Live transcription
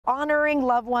honoring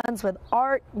loved ones with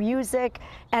art, music,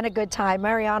 and a good time.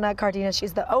 Mariana Cardenas,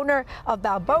 she's the owner of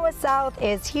Balboa South,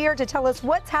 is here to tell us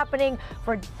what's happening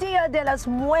for Dia de los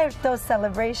Muertos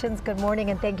celebrations. Good morning,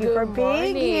 and thank you for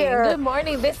being here. Good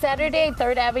morning. This Saturday,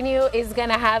 3rd Avenue is going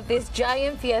to have this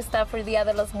giant fiesta for Dia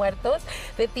de los Muertos.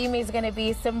 The theme is going to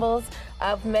be symbols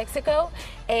of Mexico,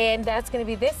 and that's going to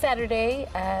be this Saturday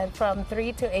from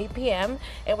 3 to 8 p.m.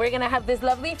 And we're going to have this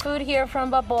lovely food here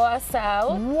from Balboa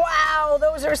South. Wow,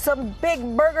 those are some big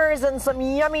burgers and some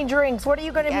yummy drinks. What are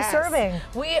you going to be serving?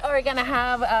 We are going to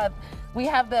have we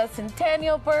have the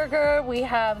Centennial Burger, we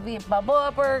have the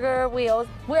Balboa Burger, we are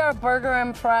a burger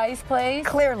and fries place.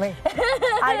 Clearly.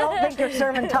 I don't think you're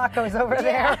serving tacos over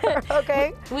there.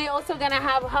 Okay. We also gonna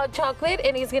have hot chocolate,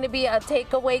 and it's gonna be a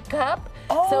takeaway cup.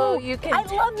 Oh, so you can. I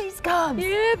love these cups.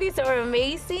 Yeah, these are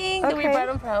amazing. Okay. We brought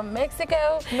them from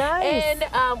Mexico. Nice.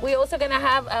 And we also gonna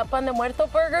have a Pan de Muerto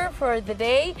burger for the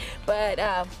day, but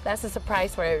that's a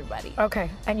surprise for everybody. Okay,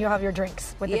 and you'll have your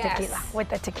drinks with the tequila. With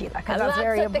the tequila, because that's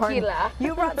very important. Tequila.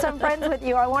 You brought some friends with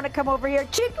you. I want to come over here.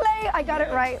 Chula, I got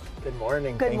it right. Good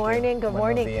morning. Good morning. Good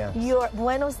morning. Dias. Your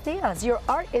buenos dias. Your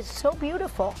art is so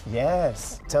beautiful.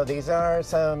 Yes. So these are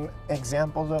some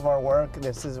examples of our work.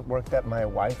 This is work that my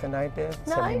wife and I did.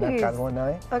 Nice. Selena Calvo and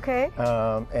I. Okay.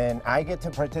 And I get to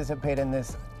participate in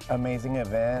this amazing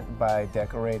event by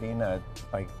decorating a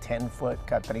 10-foot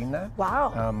Catrina.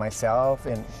 Wow. Myself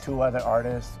and two other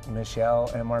artists, Michelle,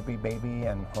 MRB Baby,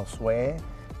 and Josue,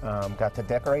 got to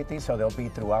decorate these, so they'll be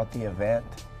throughout the event.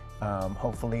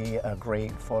 Hopefully a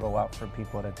great photo op for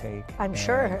people to take. I'm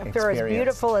sure if they're as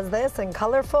beautiful as this and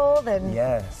colorful, then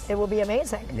yes, it will be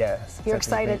amazing. Yes. You're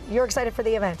excited. You're excited for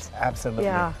the event. Absolutely.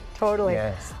 Yeah, totally.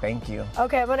 Yes, thank you.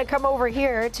 Okay, I'm going to come over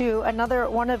here to another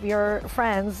one of your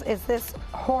friends. Is this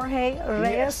Jorge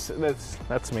Reyes? Yes,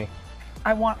 that's me.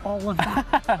 I want all of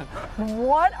that.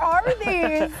 What are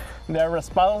these? They're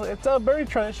raspados. It's a very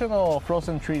traditional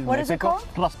frozen treat in What is it Mexico.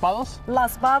 called? Raspados.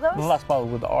 Laspados?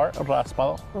 Raspados with the R,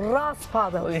 raspado.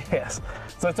 Raspados. Yes.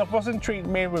 So it's a frozen treat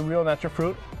made with real natural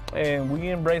fruit, and we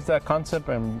embraced that concept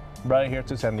and brought it here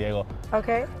to San Diego.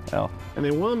 Okay. And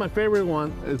then one of my favorite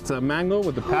ones, it's a mango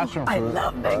with the passion fruit. I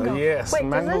love mango. Yes, Wait,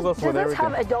 mango goes with does this everything.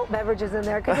 have adult beverages in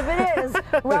there? Because if it is,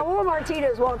 Raul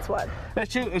Martinez wants one.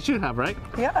 It should have, right?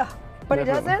 Yeah. But it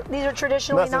doesn't? These are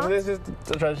traditionally not? This is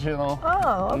the traditional.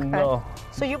 Oh, okay. No.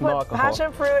 So you no put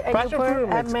passion fruit and you put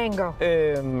and mango.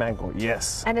 Mango,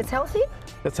 yes. And it's healthy?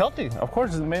 It's healthy. Of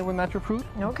course, it's made with natural fruit.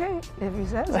 Okay, if you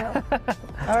said so.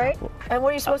 All right. And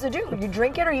what are you supposed to do? You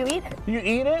drink it or you eat it? You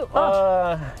eat it.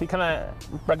 You kind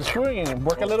of practice chewing and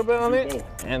work a little bit on it,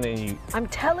 and then you. I'm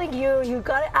telling you, you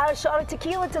got to add a shot of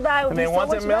tequila to that. It would And be then so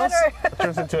once much it melts, better. it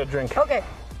turns into a drink. Okay.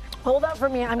 Hold up for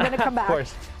me. I'm going to come back. Of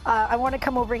course. I want to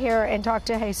come over here and talk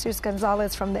to Jesus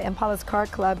Gonzalez from the Impalas Car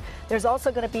Club. There's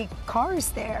also going to be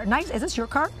cars there. Nice. Is this your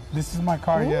car? This is my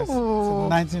car, yes. It's a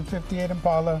 1958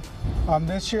 Impala.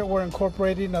 This year we're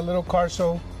incorporating a little car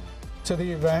show to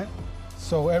the event.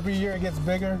 So every year it gets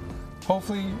bigger.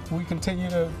 Hopefully we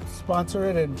continue to sponsor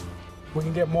it and we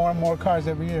can get more and more cars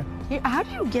every year. How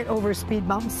do you get over speed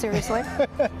bumps, seriously?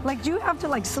 Like, do you have to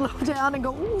like slow down and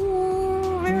go,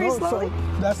 ooh, very slowly?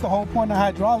 So that's the whole point of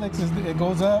hydraulics, is that it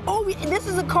goes up. Oh, this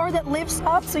is a car that lifts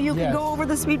up so you can go over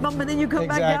the speed bump and then you come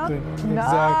back down? Exactly.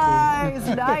 Nice,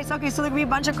 nice. Okay, so there'll be a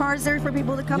bunch of cars there for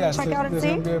people to come and check out and see?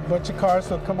 There's going to be a bunch of cars,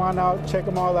 so come on out, check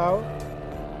them all out.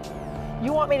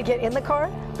 You want me to get in the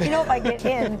car? You know, if I get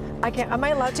in, I can't. Am I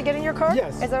allowed to get in your car?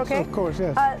 Yes. Is that okay? Of course,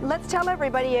 yes. Let's tell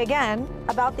everybody again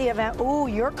about the event. Ooh,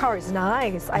 your car is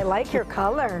nice. I like your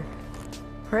color.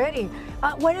 Pretty.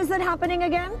 When is it happening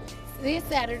again? This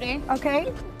Saturday.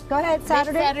 Okay. Go ahead,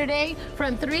 Saturday. This Saturday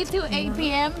from 3 to 8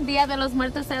 p.m. Dia de los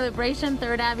Muertos celebration,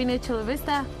 3rd Avenue, Chula,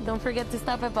 Vista. Don't forget to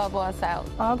stop at Balboa South.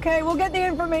 Okay, we'll get the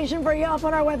information for you up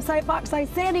on our website,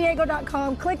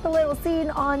 foxsightsandiego.com. Click the little scene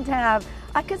on tab.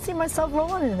 I could see myself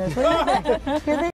rolling in this. What do you think?